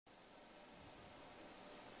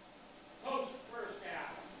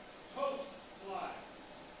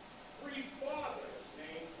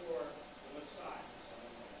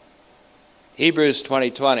Hebrews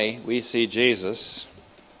 20:20, we see Jesus.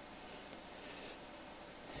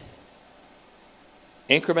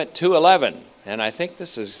 Increment 2:11, and I think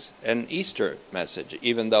this is an Easter message,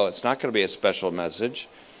 even though it's not going to be a special message.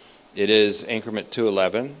 It is increment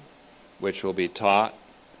 2:11, which will be taught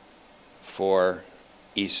for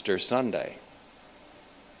Easter Sunday.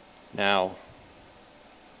 Now,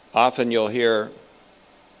 often you'll hear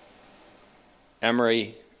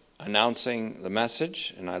Emery announcing the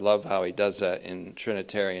message, and I love how he does that in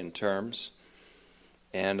Trinitarian terms.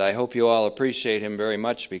 And I hope you all appreciate him very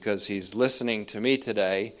much because he's listening to me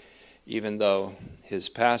today, even though his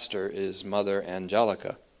pastor is Mother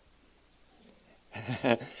Angelica.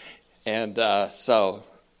 And so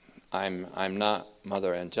I'm not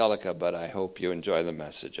Mother Angelica, but I hope you enjoy the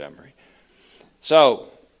message, Emery.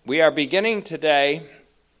 So we are beginning today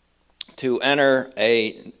to enter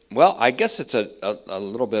I guess it's a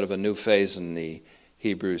little bit of a new phase in the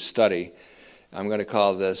Hebrew study. I'm going to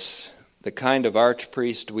call this the kind of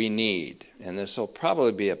archpriest we need. And this will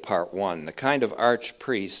probably be a part one, the kind of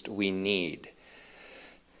archpriest we need.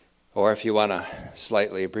 Or if you want a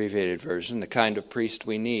slightly abbreviated version, the kind of priest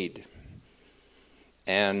we need.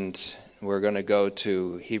 And we're going to go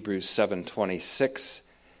to Hebrews 7:26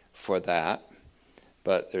 for that.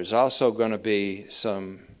 But there's also going to be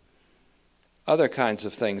some other kinds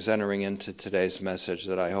of things entering into today's message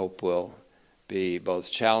that I hope will be both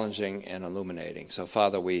challenging and illuminating. So,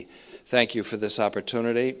 Father, we thank you for this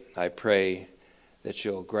opportunity. I pray that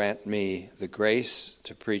you'll grant me the grace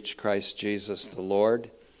to preach Christ Jesus the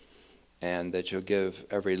Lord, and that you'll give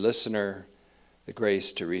every listener the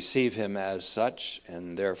grace to receive him as such,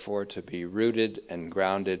 and therefore to be rooted and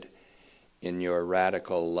grounded in your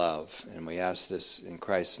radical love. And we ask this in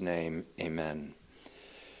Christ's name, amen.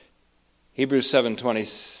 Hebrews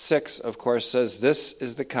 7:26, of course, says, this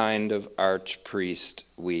is the kind of archpriest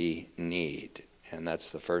we need. And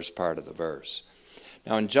that's the first part of the verse.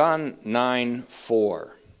 Now in John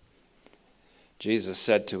 9:4, Jesus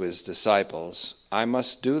said to his disciples, I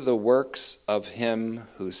must do the works of him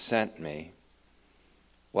who sent me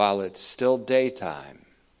while it's still daytime.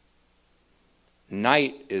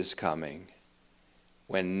 Night is coming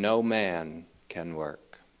when no man can work.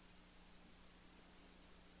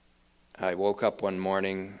 I woke up one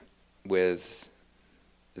morning with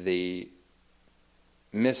the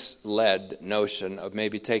misled notion of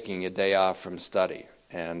maybe taking a day off from study.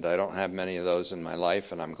 And I don't have many of those in my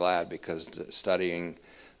life, and I'm glad, because studying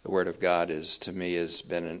the Word of God to me has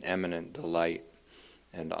been an eminent delight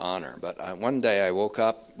and honor. But one day I woke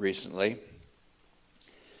up recently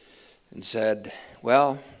and said,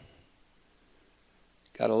 well,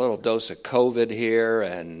 got a little dose of COVID here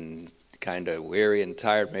and kind of weary and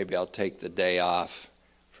tired, maybe I'll take the day off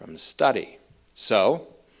from study. So,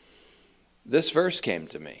 this verse came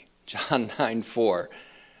to me, John 9:4,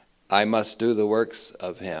 I must do the works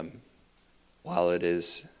of him while it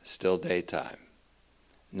is still daytime.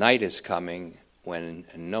 Night is coming when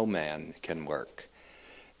no man can work.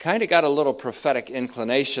 Kind of got a little prophetic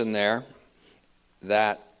inclination there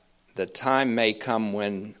that the time may come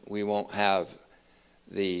when we won't have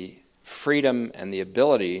the freedom and the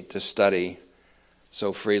ability to study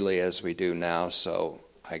so freely as we do now. So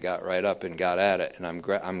I got right up and got at it, and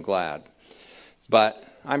I'm glad. But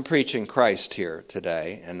I'm preaching Christ here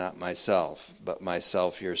today, and not myself, but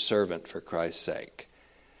myself, your servant, for Christ's sake.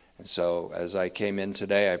 And so as I came in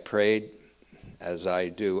today, I prayed, as I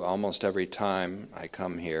do almost every time I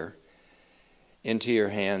come here, into your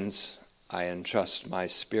hands I entrust my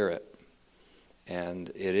spirit. And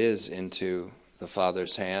it is into the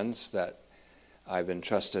Father's hands that I've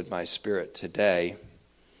entrusted my spirit today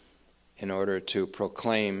in order to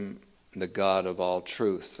proclaim the God of all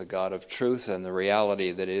truth, the God of truth and the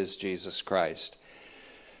reality that is Jesus Christ.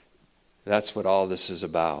 That's what all this is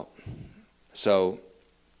about. So,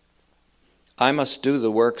 I must do the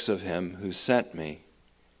works of him who sent me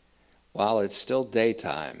while it's still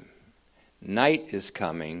daytime. Night is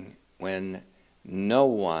coming when no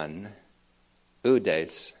one,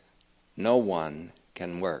 oudes, no one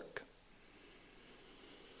can work.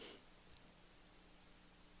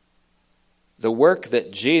 The work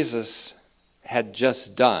that Jesus had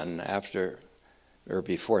just done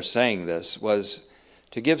before saying this was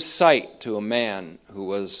to give sight to a man who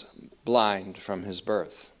was blind from his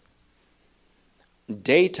birth.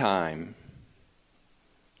 Daytime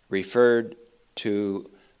referred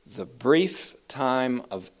to the brief time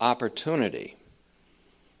of opportunity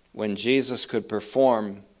when Jesus could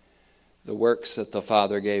perform the works that the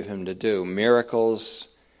Father gave him to do, miracles,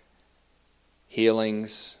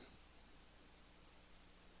 healings,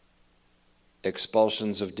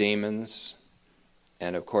 expulsions of demons,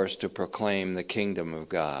 and of course to proclaim the kingdom of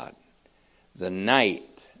God. The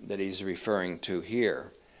night that he's referring to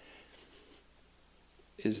here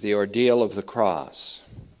is the ordeal of the cross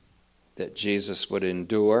that Jesus would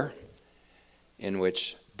endure, in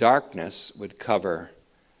which darkness would cover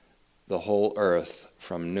the whole earth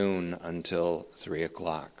from noon until 3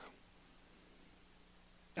 o'clock.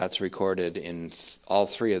 That's recorded in all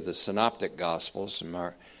three of the synoptic gospels,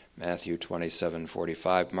 Matthew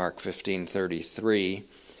 27:45, Mark 15:33,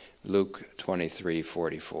 Luke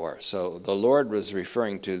 23:44. So the Lord was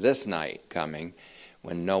referring to this night coming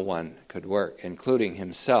when no one could work, including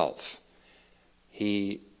himself.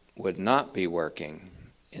 He would not be working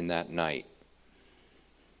in that night.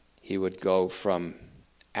 He would go from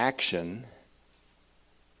action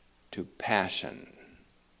to passion.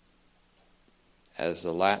 As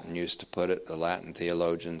the Latin used to put it, the Latin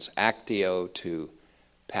theologians, actio to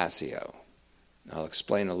passio. I'll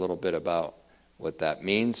explain a little bit about what that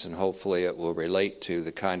means, and hopefully it will relate to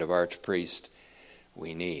the kind of archpriest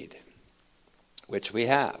we need, which we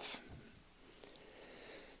have.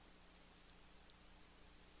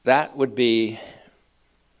 That would be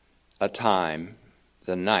a time,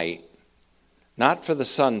 the night, not for the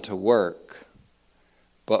sun to work,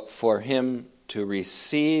 but for him to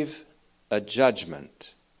receive a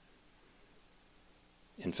judgment.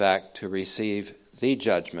 In fact, to receive the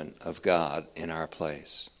judgment of God in our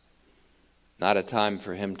place. Not a time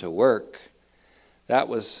for him to work. That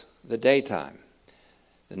was the daytime.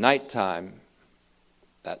 The nighttime,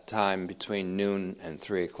 that time between noon and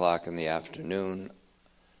 3 o'clock in the afternoon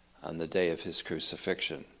on the day of his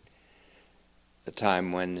crucifixion. The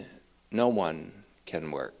time when no one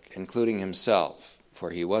can work, including himself,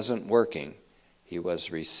 for he wasn't working, he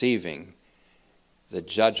was receiving the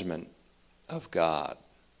judgment of God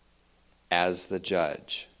as the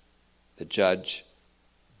judge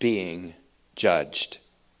being judged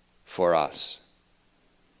for us.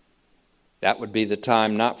 That would be the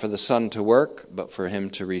time not for the sun to work, but for him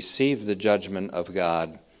to receive the judgment of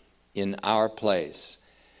God in our place.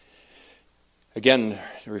 Again,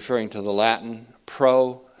 referring to the Latin,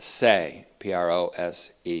 pro se,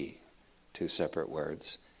 P-R-O-S-E, two separate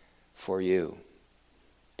words, for you.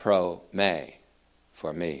 Pro me,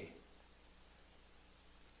 for me.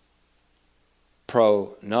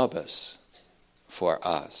 Pro nobis, for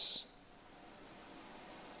us.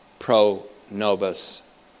 Pro nobis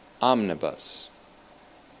omnibus,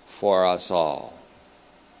 for us all.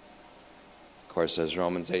 Of course, as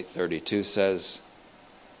Romans 8:32 says,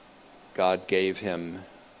 God gave him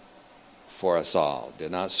for us all.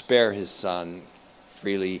 Did not spare his son,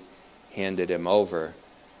 freely handed him over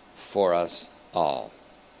for us all.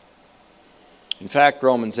 In fact,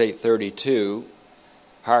 Romans 8:32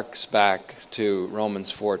 harks back to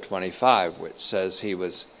Romans 4:25, which says he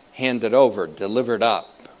was handed over, delivered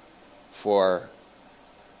up for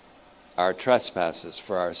our trespasses,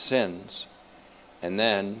 for our sins, and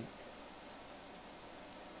then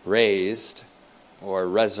raised or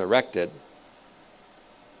resurrected.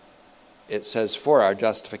 It says for our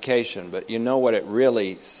justification, but you know what it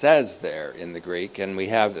really says there in the Greek, and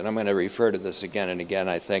I'm going to refer to this again and again,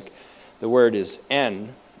 I think. The word is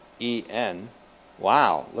en, E-N.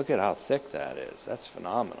 Wow, look at how thick that is. That's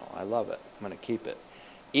phenomenal. I love it. I'm going to keep it.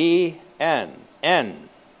 E-N, N.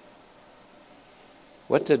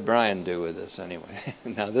 What did Brian do with this anyway?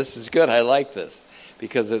 Now this is good. I like this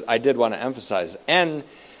because I did want to emphasize. N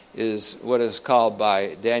is what is called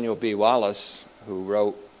by Daniel B. Wallace, who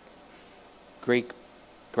wrote Greek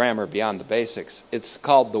Grammar Beyond the Basics. It's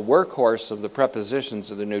called the workhorse of the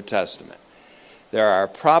prepositions of the New Testament. There are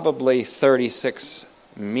probably 36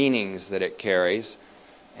 meanings that it carries,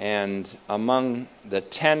 and among the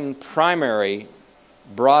 10 primary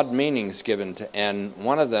broad meanings given to N,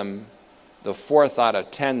 one of them, the fourth out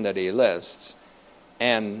of 10 that he lists,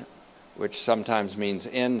 N, which sometimes means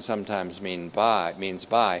in, sometimes means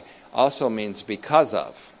by, also means because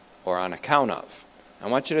of or on account of. I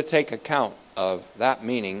want you to take account of that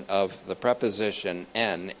meaning of the preposition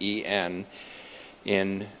N, E-N,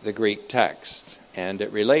 in the Greek text. And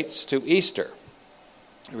it relates to Easter.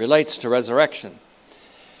 It relates to resurrection.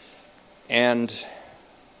 And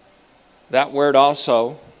that word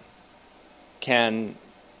also can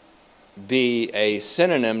be a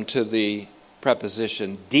synonym to the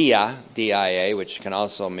preposition dia, D-I-A, which can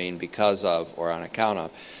also mean because of or on account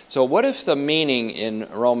of. So what if the meaning in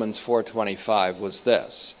Romans 4:25 was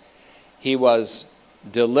this? He was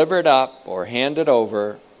delivered up or handed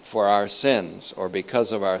over for our sins or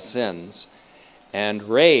because of our sins and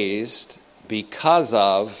raised because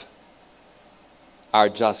of our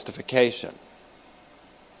justification.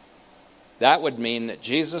 that would mean that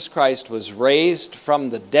Jesus Christ was raised from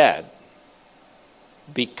the dead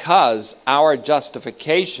because our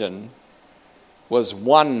justification was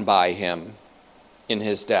won by him in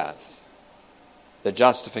his death. The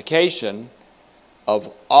justification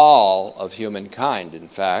of all of humankind, in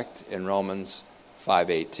fact, in Romans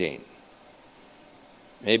 5:18.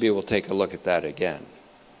 Maybe we'll take a look at that again.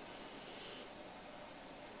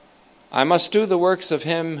 I must do the works of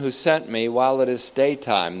him who sent me while it is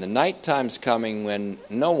daytime. The night time's coming when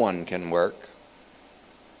no one can work.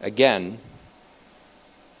 Again,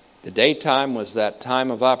 the daytime was that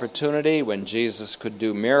time of opportunity when Jesus could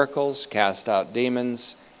do miracles, cast out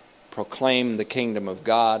demons, proclaim the kingdom of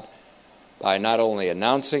God by not only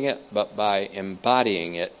announcing it, but by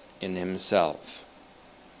embodying it in himself.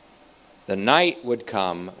 The night would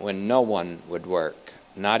come when no one would work,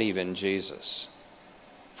 not even Jesus.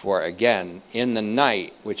 For again, in the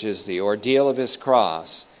night, which is the ordeal of his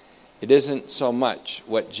cross, it isn't so much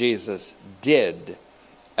what Jesus did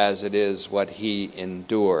as it is what he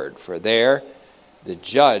endured. For there, the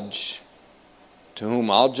judge, to whom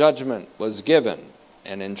all judgment was given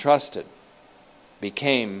and entrusted,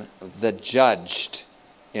 became the judged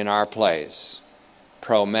in our place.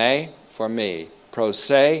 Pro me, for me. Pro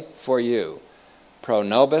se, for you. Pro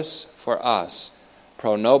nobis, for us.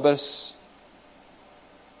 Pro nobis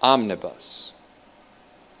omnibus,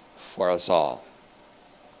 for us all.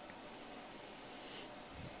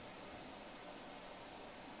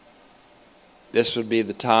 This would be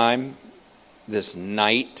the time, this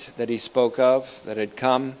night that he spoke of, that had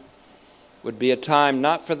come, would be a time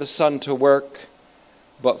not for the Son to work,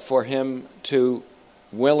 but for him to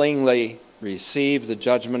willingly receive the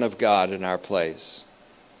judgment of God in our place,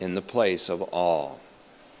 in the place of all.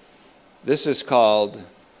 This is called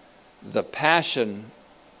the Passion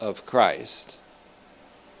of Christ,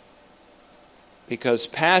 because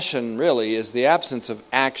passion really is the absence of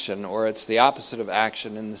action, or it's the opposite of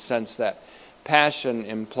action in the sense that passion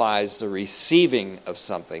implies the receiving of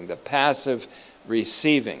something, the passive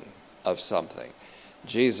receiving of something.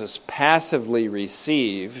 Jesus passively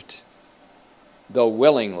received, though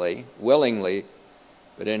willingly,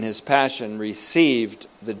 but in his passion received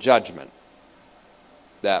the judgment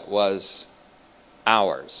that was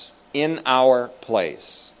ours, in our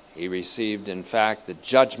place. He received, in fact, the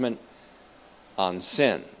judgment on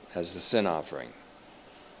sin as the sin offering.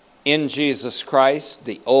 In Jesus Christ,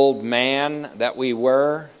 the old man that we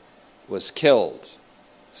were was killed,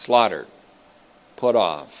 slaughtered, put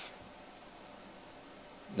off.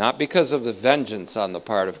 Not because of the vengeance on the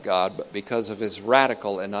part of God, but because of his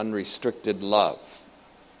radical and unrestricted love.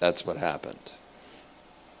 That's what happened.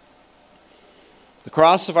 The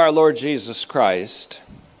cross of our Lord Jesus Christ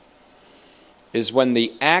is when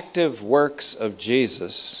the active works of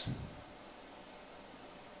Jesus,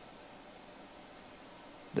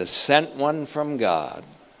 the sent one from God,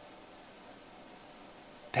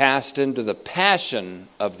 passed into the passion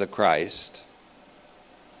of the Christ,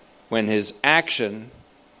 when his action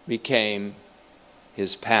became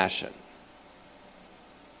his passion.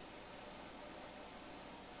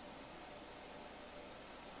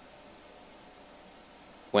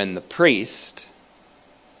 When the priest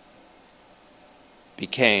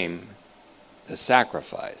became the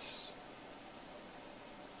sacrifice.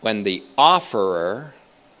 When the offerer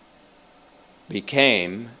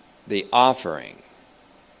became the offering.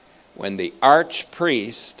 When the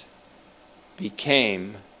archpriest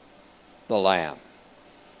became the lamb.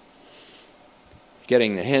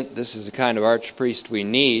 Getting the hint, this is the kind of archpriest we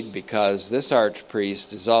need, because this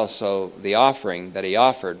archpriest is also the offering that he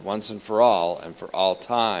offered once and for all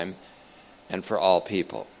time, and for all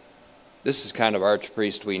people. This is the kind of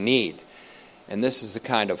archpriest we need. And this is the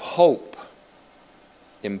kind of hope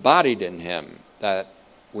embodied in him that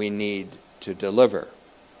we need to deliver,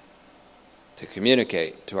 to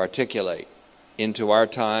communicate, to articulate into our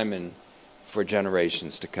time and for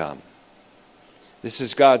generations to come. This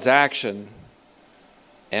is God's action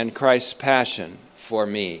and Christ's passion for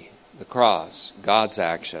me. The cross, God's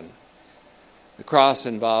action. The cross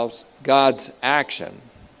involves God's action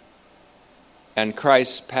and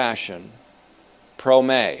Christ's passion, pro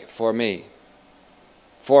me, for me,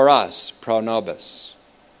 for us, pro nobis,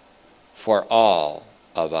 for all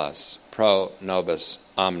of us, pro nobis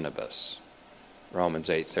omnibus, Romans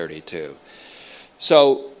 8:32.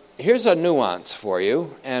 So here's a nuance for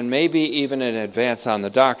you, and maybe even an advance on the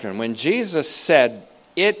doctrine. When Jesus said,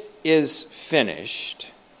 "It is finished,"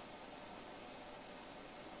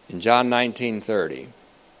 in John 19:30,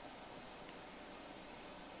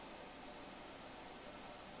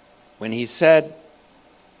 when he said,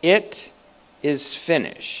 "It is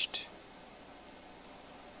finished,"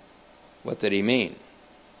 What did he mean?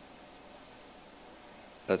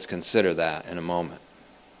 Let's consider that in a moment.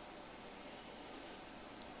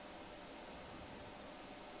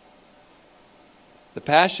 The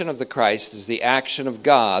passion of the Christ is the action of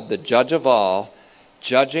God, the judge of all,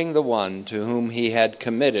 judging the one to whom he had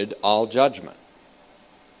committed all judgment,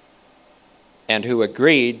 and who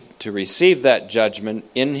agreed to receive that judgment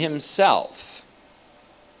in himself.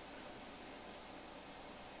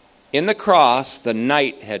 In the cross, the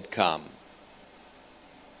night had come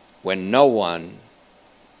when no one,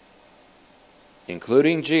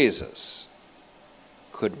 including Jesus,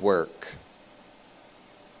 could work.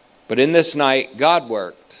 But in this night, God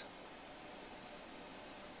worked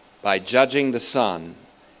by judging the Son,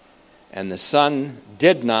 and the Son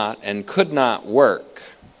did not and could not work,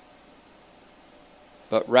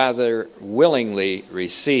 but rather willingly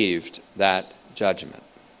received that judgment.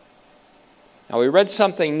 Now, we read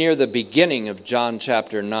something near the beginning of John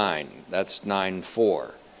chapter 9. That's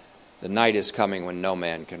 9:4. The night is coming when no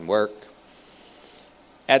man can work.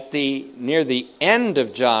 Near the end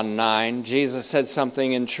of John 9, Jesus said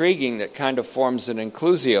something intriguing that kind of forms an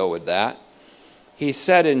inclusio with that. He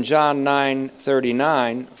said in John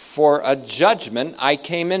 9:39, "For a judgment I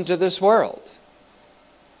came into this world."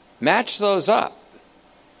 Match those up.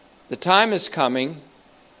 The time is coming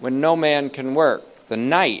when no man can work. The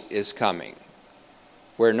night is coming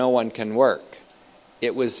where no one can work.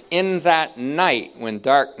 It was in that night when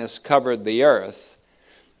darkness covered the earth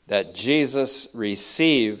that Jesus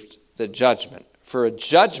received the judgment. For a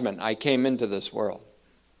judgment I came into this world.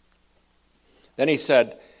 Then he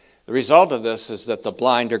said, the result of this is that the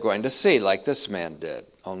blind are going to see like this man did.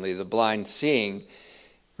 Only the blind seeing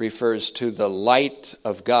refers to the light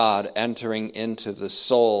of God entering into the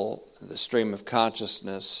soul, the stream of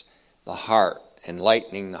consciousness, the heart,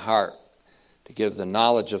 enlightening the heart to give the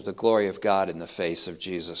knowledge of the glory of God in the face of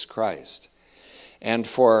Jesus Christ. And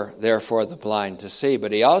therefore the blind to see.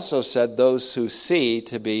 But he also said those who see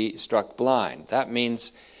to be struck blind. That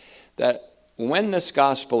means that when this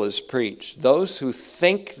gospel is preached, those who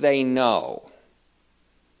think they know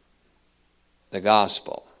the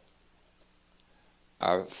gospel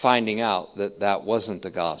are finding out that that wasn't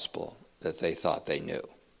the gospel that they thought they knew.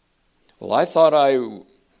 Well, I thought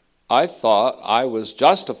I was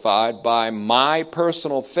justified by my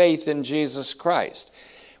personal faith in Jesus Christ.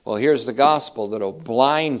 Well, here's the gospel that will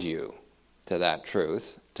blind you to that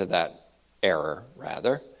truth, to that error,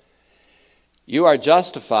 rather. You are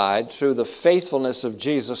justified through the faithfulness of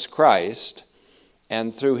Jesus Christ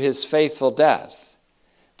and through his faithful death.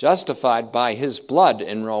 Justified by his blood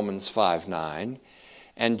in Romans 5:9,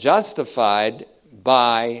 and justified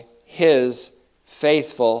by his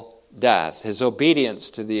faithful death, his obedience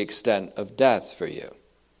to the extent of death for you.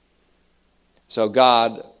 So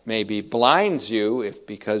God maybe blinds you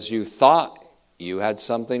because you thought you had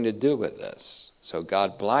something to do with this. So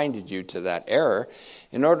God blinded you to that error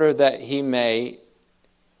in order that he may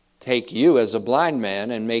take you as a blind man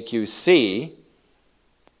and make you see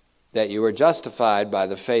that you were justified by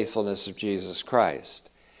the faithfulness of Jesus Christ,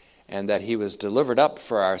 and that he was delivered up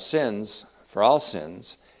for our sins, for all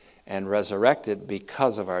sins, and resurrected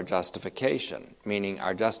because of our justification, meaning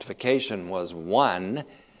our justification was won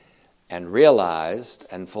and realized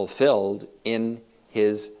and fulfilled in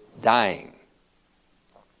his dying,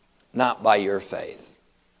 not by your faith.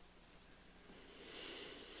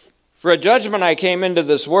 For a judgment I came into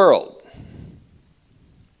this world.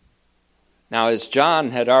 Now, as John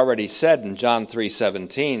had already said in John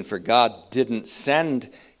 3:17, for God didn't send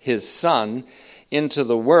his Son into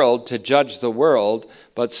the world to judge the world,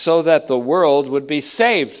 but so that the world would be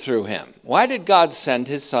saved through him. Why did God send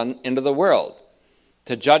his Son into the world?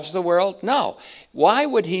 To judge the world? No. Why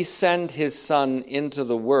would he send his Son into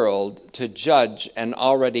the world to judge an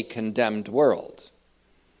already condemned world?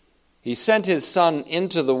 He sent his Son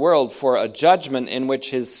into the world for a judgment in which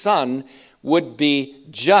his Son would be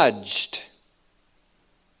judged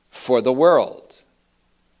for the world.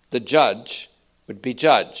 The judge would be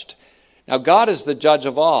judged. Now, God is the judge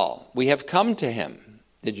of all. We have come to him.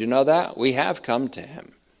 Did you know that? We have come to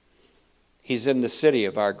him. He's in the city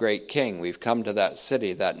of our great King. We've come to that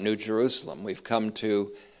city, that New Jerusalem. We've come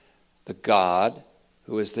to the God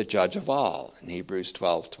who is the judge of all in Hebrews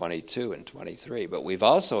 12:22 and 23. But we've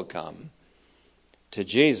also come to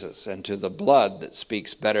Jesus and to the blood that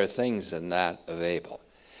speaks better things than that of Abel.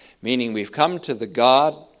 Meaning we've come to the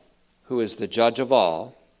God who is the judge of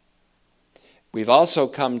all. We've also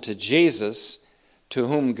come to Jesus, to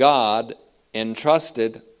whom God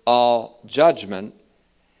entrusted all judgment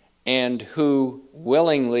and who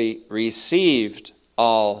willingly received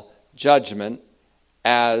all judgment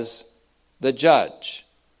as the judge.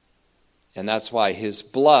 And that's why his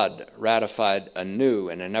blood ratified a new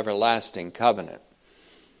and an everlasting covenant.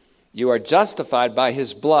 You are justified by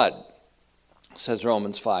his blood, says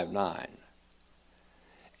Romans 5:9.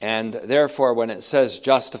 And therefore, when it says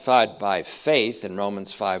justified by faith in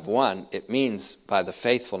Romans 5:1, it means by the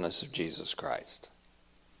faithfulness of Jesus Christ.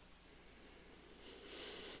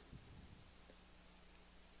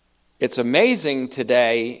 It's amazing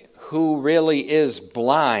today who really is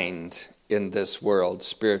blind in this world,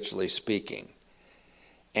 spiritually speaking.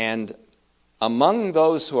 And among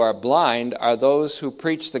those who are blind are those who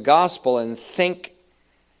preach the gospel and think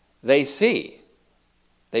they see.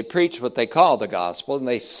 They preach what they call the gospel and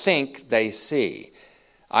they think they see.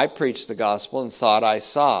 I preached the gospel and thought I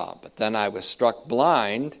saw, but then I was struck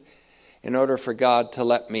blind in order for God to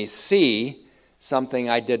let me see something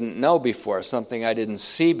I didn't know before, something I didn't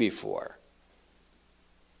see before.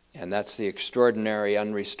 And that's the extraordinary,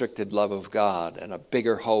 unrestricted love of God and a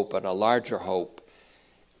bigger hope and a larger hope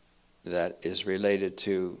that is related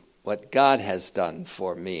to what God has done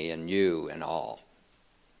for me and you and all.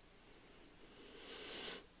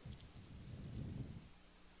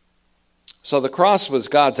 So the cross was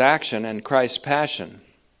God's action and Christ's passion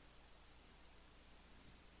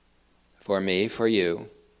for me, for you,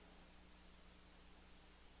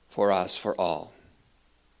 for us, for all.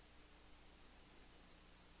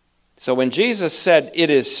 So when Jesus said, "It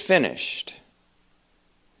is finished,"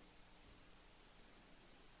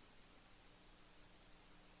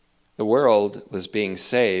 the world was being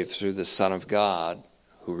saved through the Son of God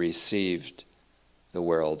who received the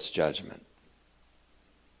world's judgment.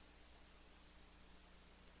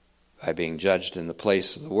 By being judged in the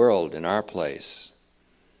place of the world, in our place,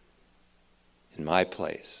 in my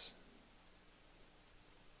place,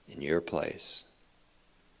 in your place,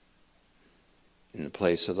 in the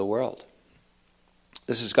place of the world.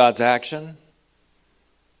 This is God's action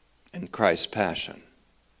and Christ's passion.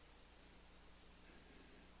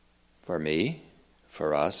 For me,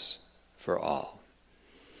 for us, for all.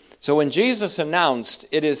 So when Jesus announced,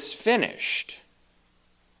 "It is finished,"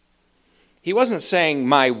 he wasn't saying,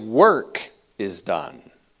 "My work is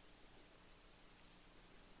done."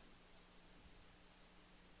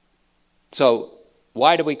 So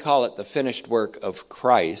why do we call it the finished work of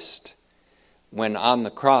Christ when on the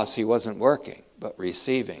cross he wasn't working but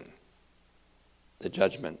receiving the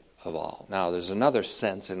judgment of all? Now, there's another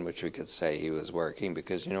sense in which we could say he was working,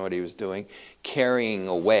 because you know what he was doing? Carrying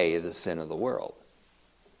away the sin of the world.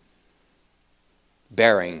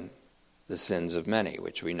 Bearing the sins of many,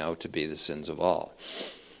 which we know to be the sins of all.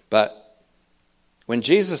 But when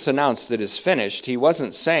Jesus announced that it is finished, he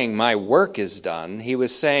wasn't saying, "My work is done." He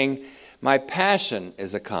was saying, "My passion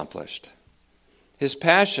is accomplished." His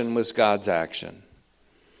passion was God's action.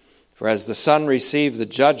 For as the Son received the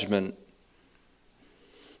judgment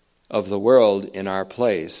of the world in our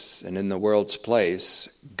place and in the world's place,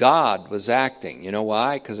 God was acting. You know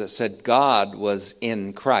why? Because it said God was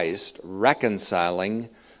in Christ reconciling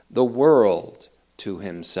the world to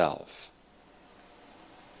himself.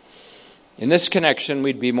 In this connection,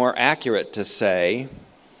 we'd be more accurate to say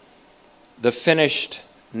the finished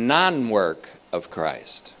non-work of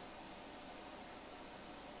Christ,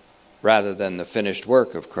 rather than the finished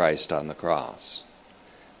work of Christ on the cross.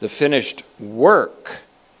 The finished work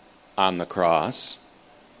on the cross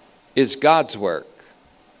is God's work.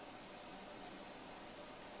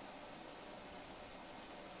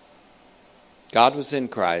 God was in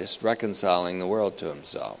Christ reconciling the world to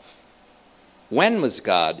himself. When was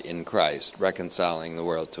God in Christ reconciling the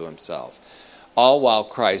world to himself? All while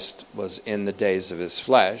Christ was in the days of his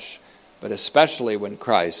flesh, but especially when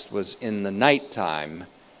Christ was in the nighttime,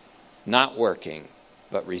 not working,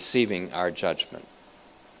 but receiving our judgment.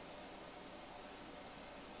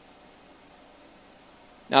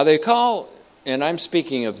 Now they call, and I'm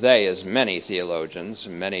speaking of they as many theologians,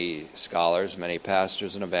 many scholars, many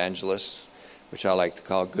pastors and evangelists, which I like to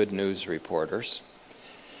call good news reporters.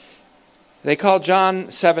 They call John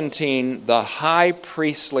 17 the high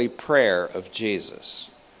priestly prayer of Jesus.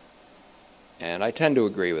 And I tend to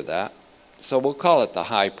agree with that. So we'll call it the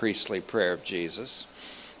high priestly prayer of Jesus.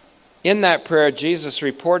 In that prayer, Jesus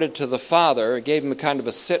reported to the Father, gave him a kind of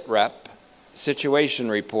a situation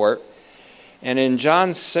report. And in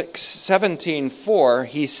John 17:4,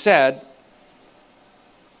 he said,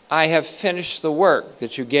 "I have finished the work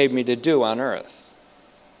that you gave me to do on earth."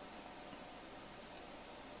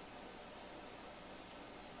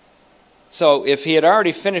 So if he had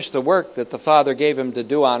already finished the work that the Father gave him to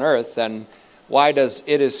do on earth, then why does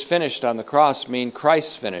 "it is finished" on the cross mean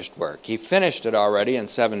Christ's finished work? He finished it already in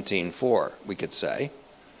 17:4, we could say.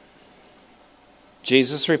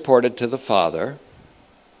 Jesus reported to the Father,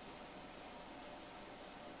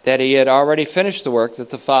 that he had already finished the work that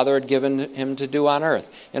the Father had given him to do on earth.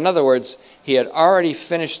 In other words, he had already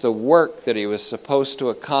finished the work that he was supposed to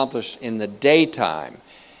accomplish in the daytime.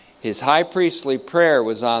 His high priestly prayer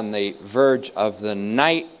was on the verge of the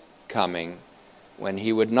night coming, when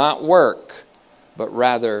he would not work, but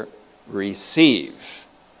rather receive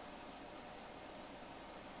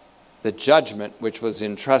the judgment which was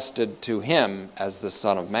entrusted to him as the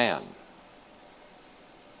Son of Man.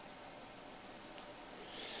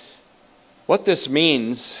 What this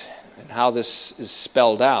means and how this is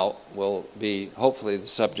spelled out will be hopefully the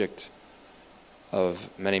subject of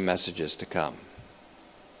many messages to come.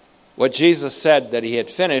 What Jesus said that he had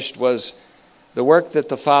finished was the work that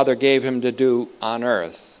the Father gave him to do on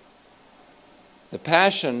earth. The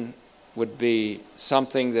Passion would be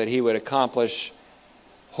something that he would accomplish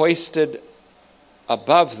hoisted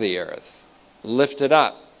above the earth, lifted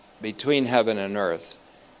up between heaven and earth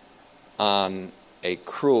on a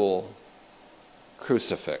cruel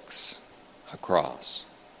crucifix, a cross.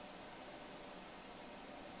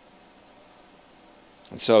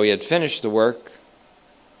 And so he had finished the work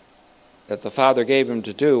that the Father gave him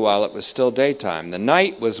to do while it was still daytime. The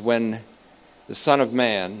night was when the Son of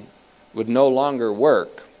Man would no longer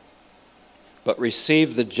work, but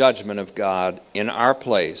receive the judgment of God in our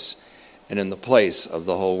place and in the place of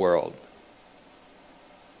the whole world.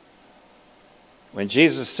 When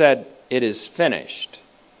Jesus said, "It is finished,"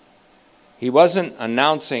 he wasn't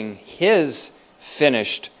announcing his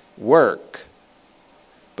finished work,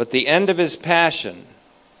 but the end of his passion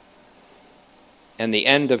and the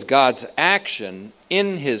end of God's action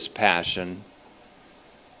in his passion,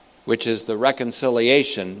 which is the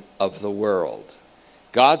reconciliation of the world.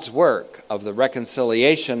 God's work of the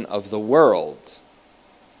reconciliation of the world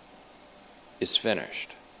is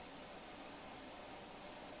finished.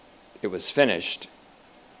 It was finished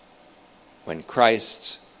when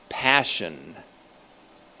Christ's passion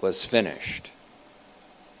was finished.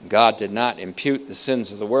 God did not impute the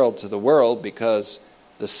sins of the world to the world because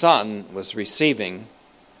the Son was receiving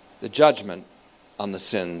the judgment on the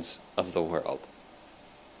sins of the world.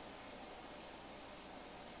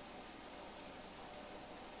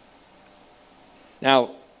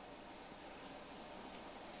 Now,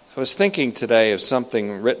 I was thinking today of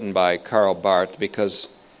something written by Karl Barth, because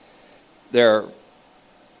there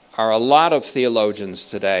are a lot of theologians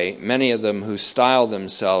today, many of them who style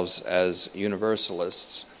themselves as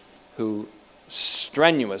universalists, who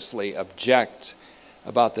strenuously object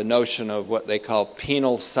about the notion of what they call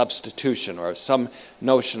penal substitution, or some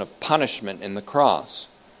notion of punishment in the cross.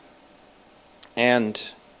 And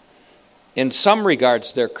in some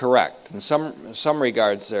regards they're correct. In some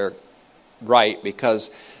regards they're right, because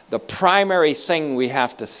the primary thing we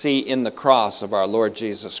have to see in the cross of our Lord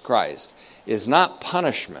Jesus Christ is not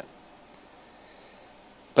punishment,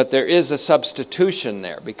 but there is a substitution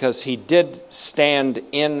there, because he did stand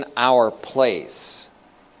in our place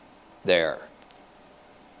there.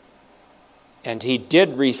 And he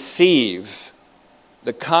did receive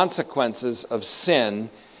the consequences of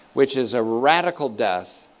sin, which is a radical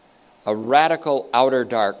death, a radical outer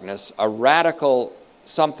darkness, a radical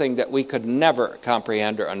something that we could never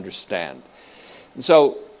comprehend or understand. And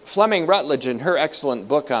so Fleming Rutledge, in her excellent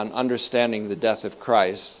book on understanding the death of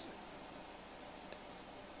Christ,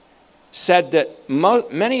 said that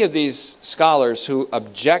many of these scholars who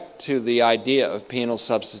object to the idea of penal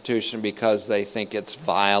substitution because they think it's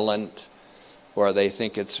violent, or they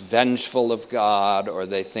think it's vengeful of God, or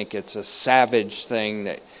they think it's a savage thing,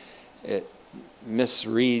 that it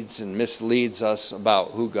misreads and misleads us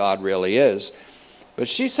about who God really is. But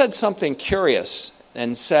she said something curious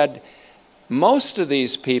and said, most of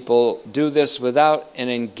these people do this without an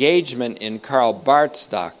engagement in Karl Barth's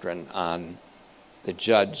doctrine on the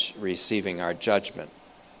judge receiving our judgment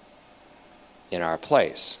in our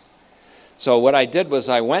place. So what I did was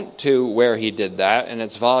I went to where he did that, and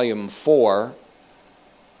it's volume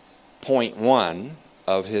 4.1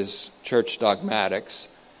 of his Church Dogmatics,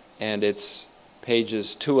 and it's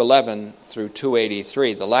pages 211 through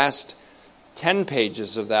 283. The last 10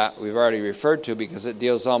 pages of that we've already referred to, because it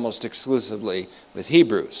deals almost exclusively with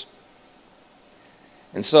Hebrews.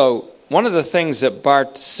 And so one of the things that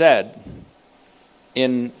Barth said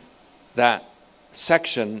in that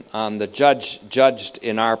section on the judge judged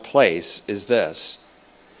in our place is this: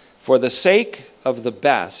 for the sake of the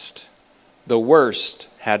best, the worst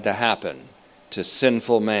had to happen to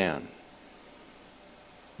sinful man,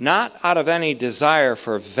 not out of any desire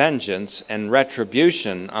for vengeance and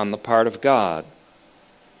retribution on the part of God,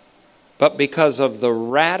 but because of the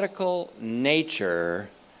radical nature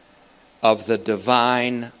of the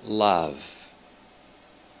divine love.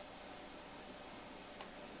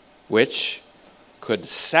 which could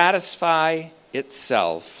satisfy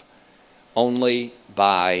itself only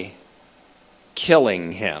by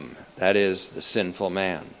killing him, that is, the sinful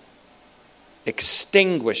man,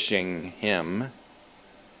 extinguishing him,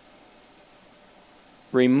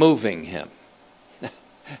 removing him.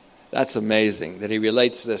 That's amazing that he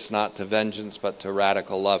relates this not to vengeance but to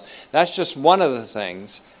radical love. That's just one of the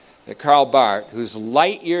things that Karl Barth, who's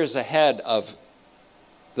light years ahead of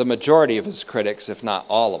the majority of his critics, if not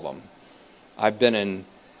all of them. I've been in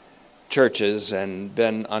churches and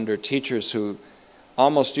been under teachers who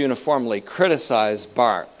almost uniformly criticize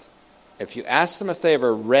Barth. If you ask them if they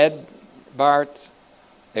ever read Barth,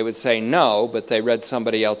 they would say no, but they read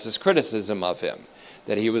somebody else's criticism of him,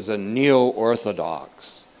 that he was a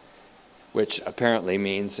neo-orthodox, which apparently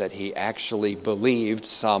means that he actually believed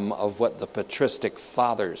some of what the patristic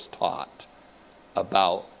fathers taught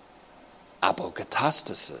about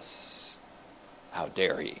apokatastasis. How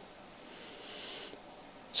dare he?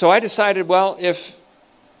 So I decided, well, if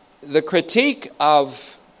the critique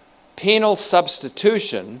of penal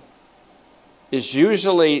substitution is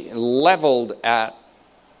usually leveled at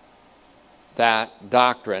that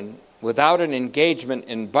doctrine without an engagement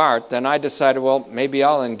in Barth, then I decided, well, maybe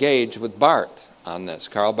I'll engage with Barth on this,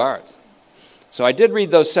 Karl Barth. So I did read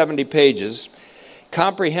those 70 pages,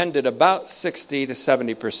 comprehended about 60 to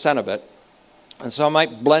 70% of it, and so I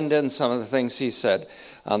might blend in some of the things he said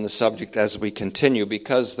on the subject as we continue,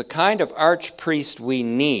 because the kind of archpriest we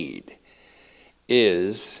need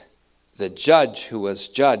is the judge who was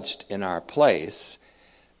judged in our place,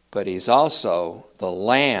 but he's also the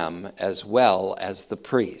lamb as well as the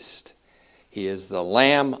priest. He is the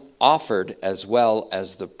lamb offered as well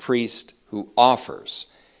as the priest who offers.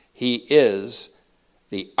 He is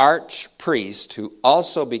the archpriest who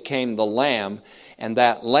also became the lamb, and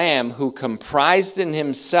that lamb who comprised in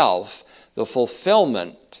himself the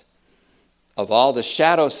fulfillment of all the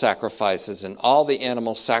shadow sacrifices and all the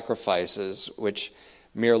animal sacrifices which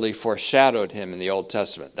merely foreshadowed him in the Old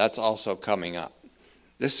Testament. That's also coming up.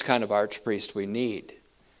 This is the kind of archpriest we need.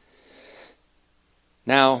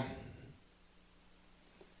 Now,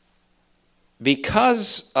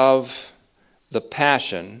 because of the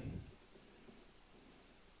passion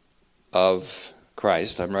of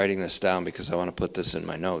Christ, I'm writing this down because I want to put this in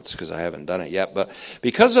my notes because I haven't done it yet, but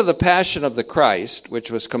because of the passion of the Christ,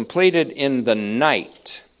 which was completed in the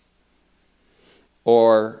night,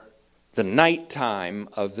 or the nighttime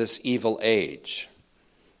of this evil age,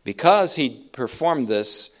 because he performed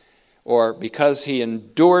this, or because he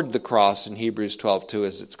endured the cross in Hebrews 12:2,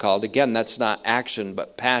 as it's called. Again, that's not action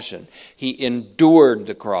but passion. He endured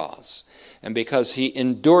the cross. And because he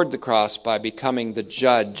endured the cross by becoming the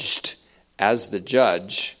judged as the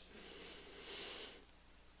judge,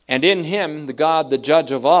 and in him, the God, the judge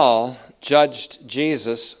of all, judged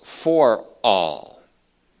Jesus for all.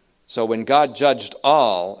 So when God judged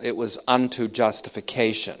all, it was unto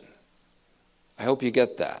justification. I hope you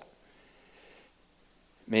get that.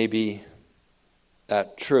 Maybe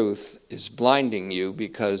that truth is blinding you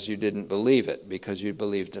because you didn't believe it, because you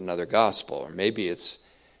believed another gospel. Or maybe it's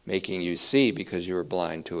making you see because you were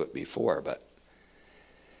blind to it before. But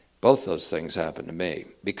both those things happened to me.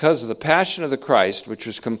 Because of the passion of the Christ, which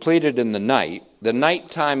was completed in the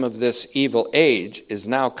nighttime of this evil age is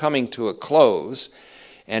now coming to a close,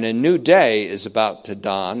 and a new day is about to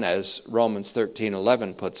dawn, as Romans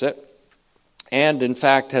 13:11 puts it, and in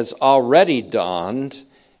fact has already dawned,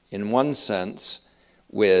 in one sense,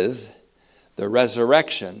 with the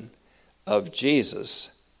resurrection of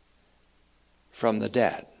Jesus from the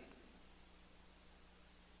dead.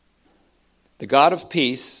 The God of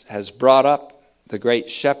peace has brought up the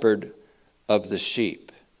great shepherd of the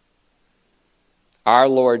sheep, our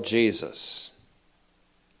Lord Jesus.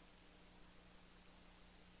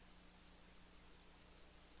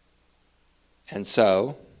 And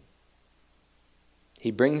so,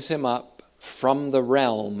 he brings him up from the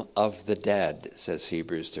realm of the dead, says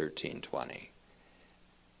Hebrews 13:20.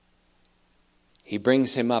 He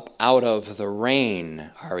brings him up out of the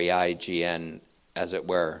reign, R-E-I-G-N, as it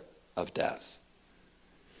were, of death.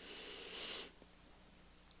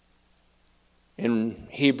 In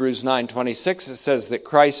Hebrews 9:26, it says that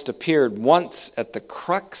Christ appeared once at the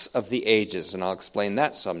crux of the ages, and I'll explain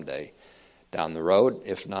that someday down the road,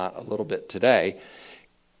 if not a little bit today.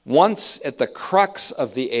 Once at the crux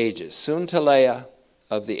of the ages, Sunteleia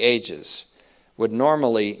of the ages, would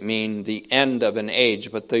normally mean the end of an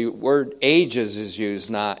age, but the word ages is used,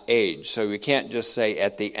 not age. So we can't just say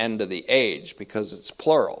at the end of the age because it's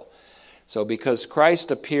plural. So because Christ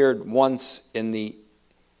appeared once in the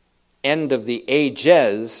end of the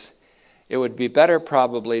ages, It would be better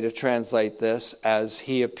probably to translate this as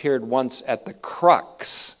he appeared once at the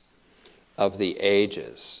crux of the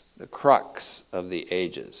ages. The crux of the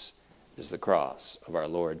ages is the cross of our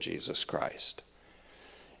Lord Jesus Christ.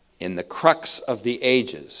 In the crux of the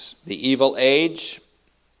ages, the evil age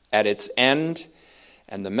at its end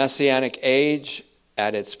and the messianic age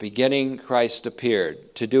at its beginning, Christ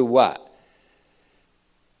appeared. To do what?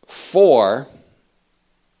 For,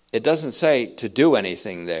 it doesn't say to do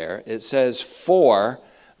anything there. It says for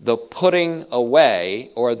the putting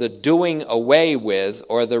away or the doing away with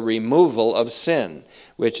or the removal of sin,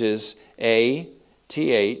 which is A-T-H-L-E-S-I-S.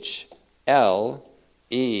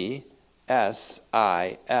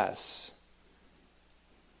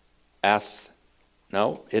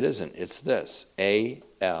 No, it isn't. It's this.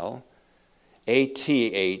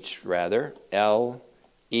 A-T-H rather, L-E-T-E-S.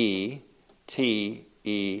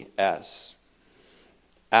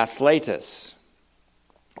 Athletus,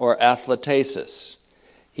 or athletesis.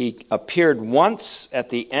 He appeared once at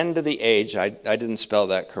the end of the age. I didn't spell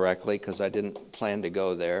that correctly because I didn't plan to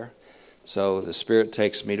go there. So the Spirit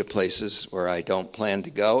takes me to places where I don't plan to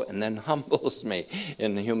go and then humbles me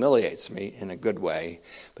and humiliates me in a good way.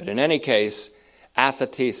 But in any case,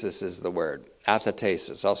 athetesis is the word.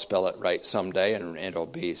 Athetesis. I'll spell it right someday and it'll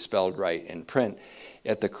be spelled right in print.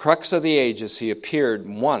 At the crux of the ages, he appeared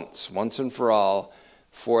once and for all,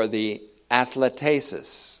 for the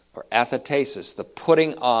athletesis, or athetesis, the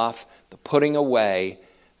putting off, the putting away,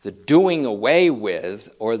 the doing away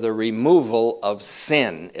with, or the removal of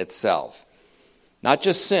sin itself. Not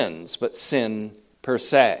just sins, but sin per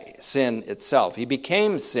se, sin itself. He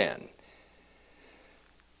became sin.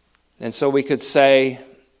 And so we could say,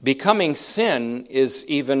 becoming sin is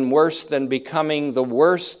even worse than becoming the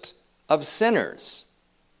worst of sinners.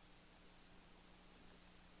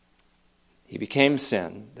 He became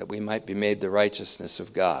sin that we might be made the righteousness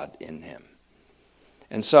of God in him.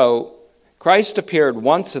 And so Christ appeared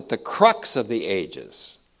once at the crux of the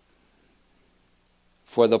ages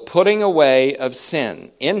for the putting away of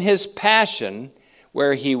sin. In his passion,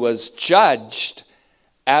 where he was judged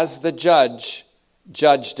as the judge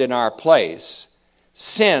judged in our place,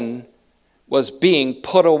 sin was being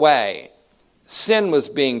put away. Sin was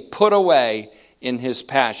being put away in his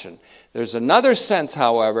passion. There's another sense,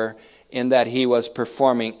 however, in that he was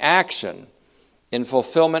performing action in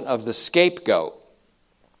fulfillment of the scapegoat,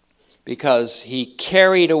 because he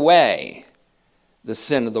carried away the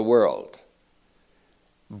sin of the world.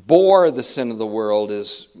 Bore the sin of the world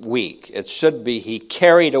is weak. It should be he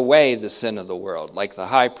carried away the sin of the world. Like the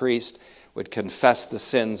high priest would confess the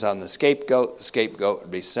sins on the scapegoat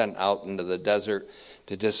would be sent out into the desert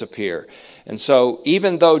to disappear. And so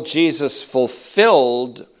even though Jesus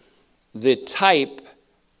fulfilled the type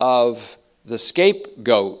of the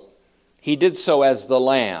scapegoat, he did so as the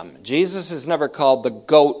lamb. Jesus is never called the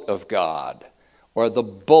goat of God, or the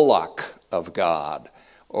bullock of God,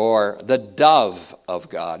 or the dove of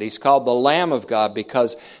God. He's called the Lamb of God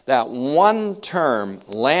because that one term,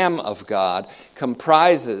 Lamb of God,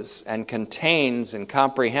 comprises and contains and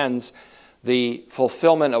comprehends the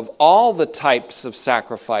fulfillment of all the types of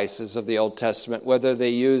sacrifices of the Old Testament, whether they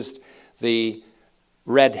used the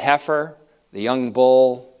red heifer, the young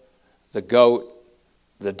bull, the goat,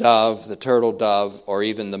 the dove, the turtle dove, or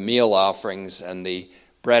even the meal offerings and the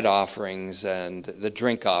bread offerings and the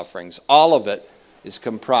drink offerings. All of it is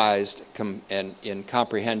comprised and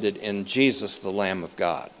comprehended in Jesus, the Lamb of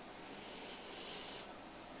God.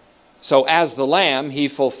 So as the lamb, he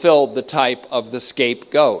fulfilled the type of the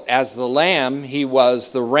scapegoat. As the lamb, he was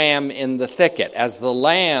the ram in the thicket. As the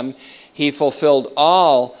lamb, he fulfilled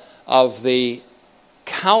all of the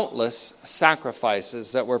countless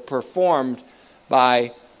sacrifices that were performed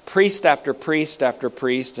by priest after priest after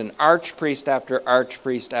priest and archpriest after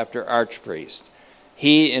archpriest after archpriest.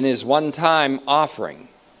 He, in his one-time offering,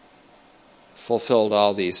 fulfilled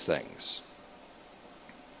all these things.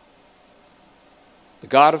 The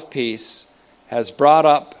God of peace has brought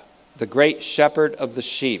up the great shepherd of the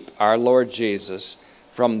sheep, our Lord Jesus,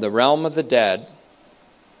 from the realm of the dead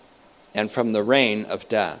and from the reign of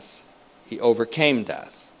death. He overcame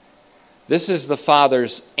death. This is the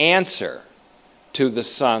Father's answer to the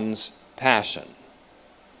Son's passion.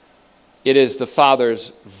 It is the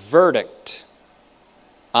Father's verdict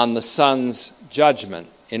on the Son's judgment,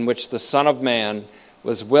 in which the Son of Man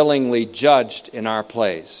was willingly judged in our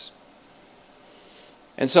place.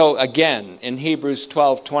 And so again, in Hebrews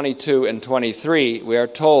 12:22 and 23, we are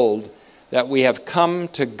told that we have come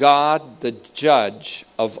to God, the judge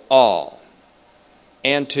of all,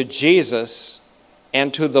 and to Jesus,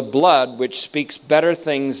 and to the blood which speaks better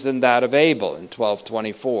things than that of Abel in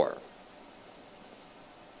 12:24.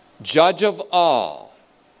 judge of all.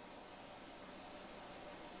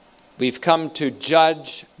 We've come to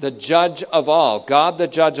judge the judge of all, God the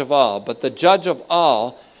judge of all. But the judge of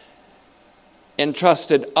all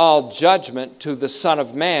entrusted all judgment to the Son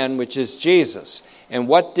of Man, which is Jesus. And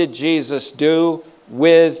what did Jesus do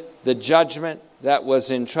with the judgment that was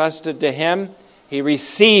entrusted to him? He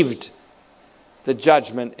received the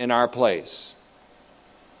judgment in our place.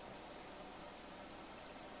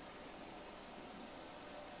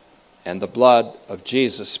 And the blood of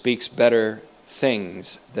Jesus speaks better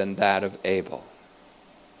things than that of Abel.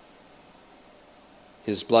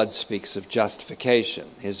 His blood speaks of justification.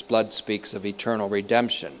 His blood speaks of eternal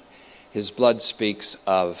redemption. His blood speaks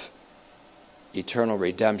of eternal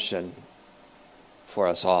redemption for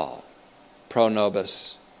us all. Pro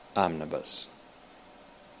nobis omnibus.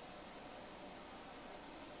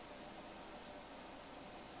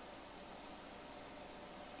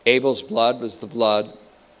 Abel's blood was the blood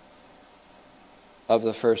of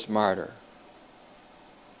the first martyr.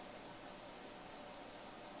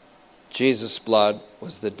 Jesus' blood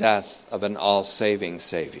was the death of an all-saving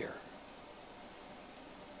Savior.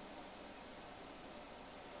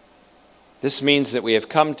 This means that we have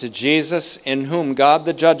come to Jesus, in whom God,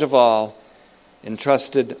 the judge of all,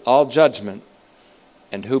 entrusted all judgment,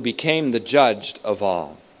 and who became the judged of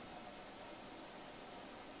all,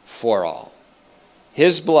 for all.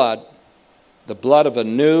 His blood, the blood of a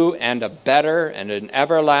new and a better and an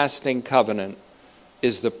everlasting covenant,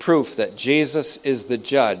 is the proof that Jesus is the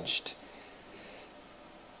judged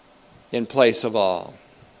in place of all.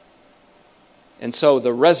 And so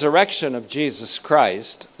the resurrection of Jesus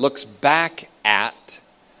Christ looks back at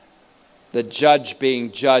the judge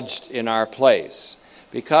being judged in our place.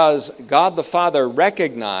 Because God the Father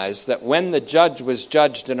recognized that when the judge was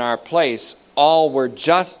judged in our place, all were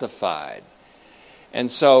justified.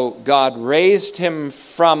 And so God raised him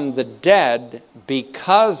from the dead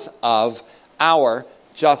because of our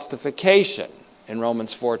justification in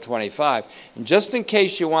Romans 4:25. And just in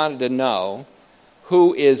case you wanted to know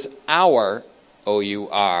who is our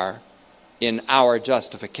O-U-R in our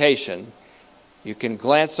justification, you can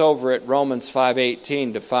glance over at Romans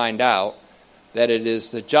 5:18 to find out that it is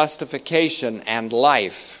the justification and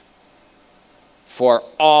life for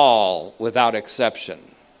all without exception.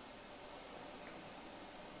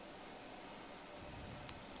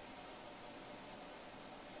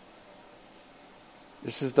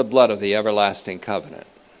 This is the blood of the everlasting covenant.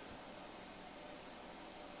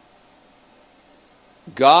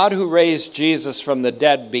 God, who raised Jesus from the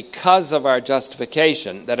dead because of our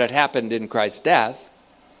justification, that had happened in Christ's death,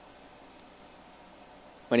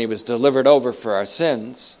 when he was delivered over for our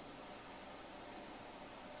sins.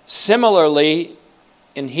 Similarly,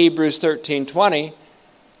 in Hebrews 13:20,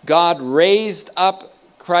 God raised up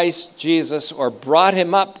Christ Jesus, or brought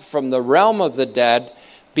him up from the realm of the dead,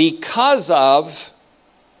 because of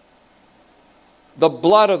the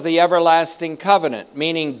blood of the everlasting covenant,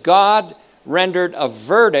 meaning God rendered a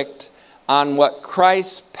verdict on what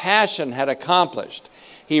Christ's passion had accomplished.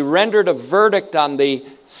 He rendered a verdict on the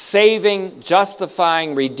saving,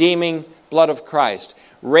 justifying, redeeming blood of Christ.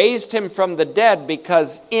 Raised him from the dead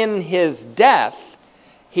because in his death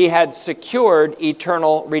he had secured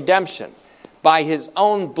eternal redemption. By his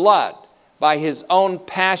own blood, by his own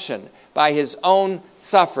passion, by his own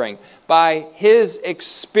suffering, by his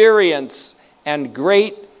experience and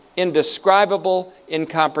great, indescribable,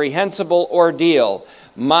 incomprehensible ordeal,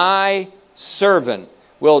 my servant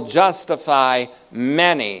will justify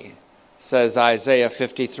many, says Isaiah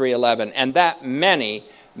 53:11. And that many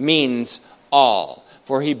means all.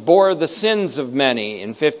 For he bore the sins of many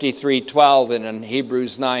in 53:12 and in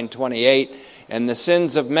Hebrews 9:28. And the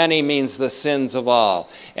sins of many means the sins of all.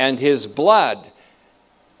 And his blood,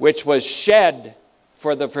 which was shed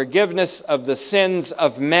for the forgiveness of the sins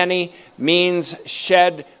of many, means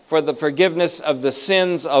shed for the forgiveness of the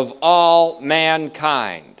sins of all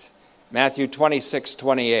mankind. Matthew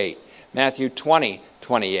 26:28, Matthew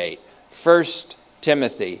 20:28, 1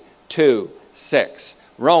 Timothy 2:6,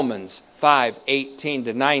 Romans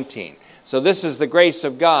 5:18-19. So this is the grace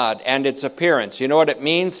of God and its appearance. You know what it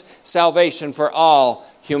means? Salvation for all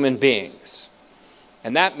human beings.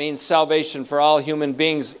 And that means salvation for all human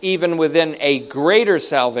beings, even within a greater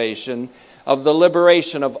salvation of the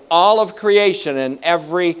liberation of all of creation and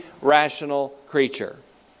every rational creature.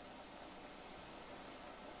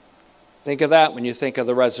 Think of that when you think of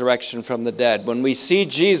the resurrection from the dead. When we see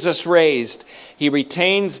Jesus raised, he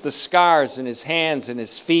retains the scars in his hands and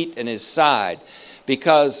his feet and his side,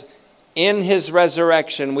 because in his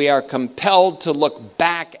resurrection we are compelled to look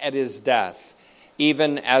back at his death,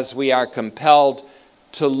 even as we are compelled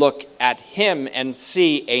to look at him and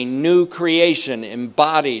see a new creation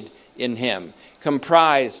embodied in him,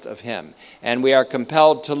 comprised of him. And we are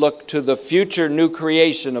compelled to look to the future new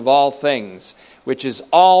creation of all things, which is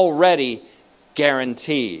already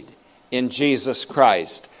guaranteed in Jesus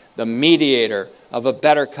Christ, the mediator of a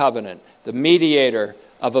better covenant, the mediator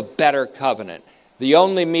of a better covenant, the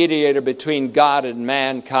only mediator between God and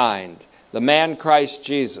mankind, the man Christ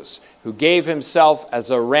Jesus, who gave himself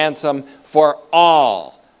as a ransom for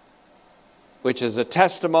all, which is a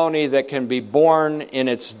testimony that can be borne in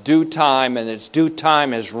its due time, and its due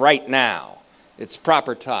time is right now. It's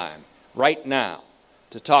proper time, right now,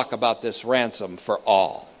 to talk about this ransom for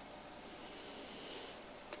all.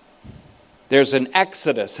 There's an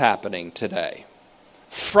exodus happening today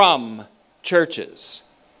from churches.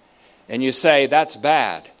 And you say, that's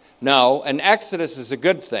bad. No, an exodus is a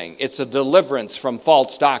good thing. It's a deliverance from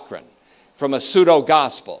false doctrine, from a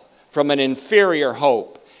pseudo-gospel, from an inferior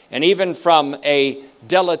hope, and even from a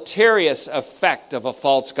deleterious effect of a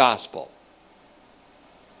false gospel.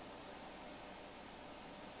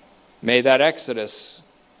 May that exodus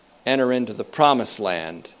enter into the promised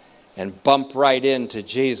land and bump right into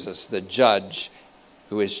Jesus, the judge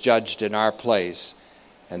who is judged in our place,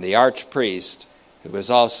 and the archpriest who is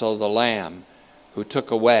also the Lamb who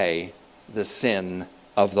took away the sin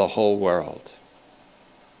of the whole world.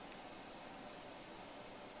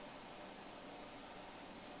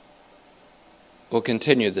 We'll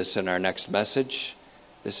continue this in our next message.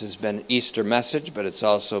 This has been Easter message, but it's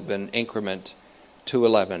also been increment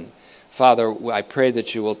 211. Father, I pray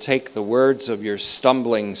that you will take the words of your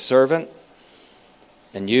stumbling servant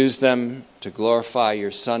and use them to glorify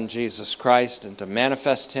your Son, Jesus Christ, and to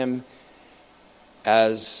manifest him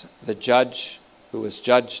as the judge who was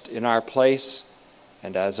judged in our place,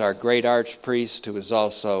 and as our great archpriest who is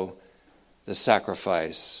also the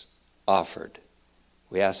sacrifice offered.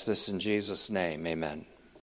 We ask this in Jesus' name. Amen.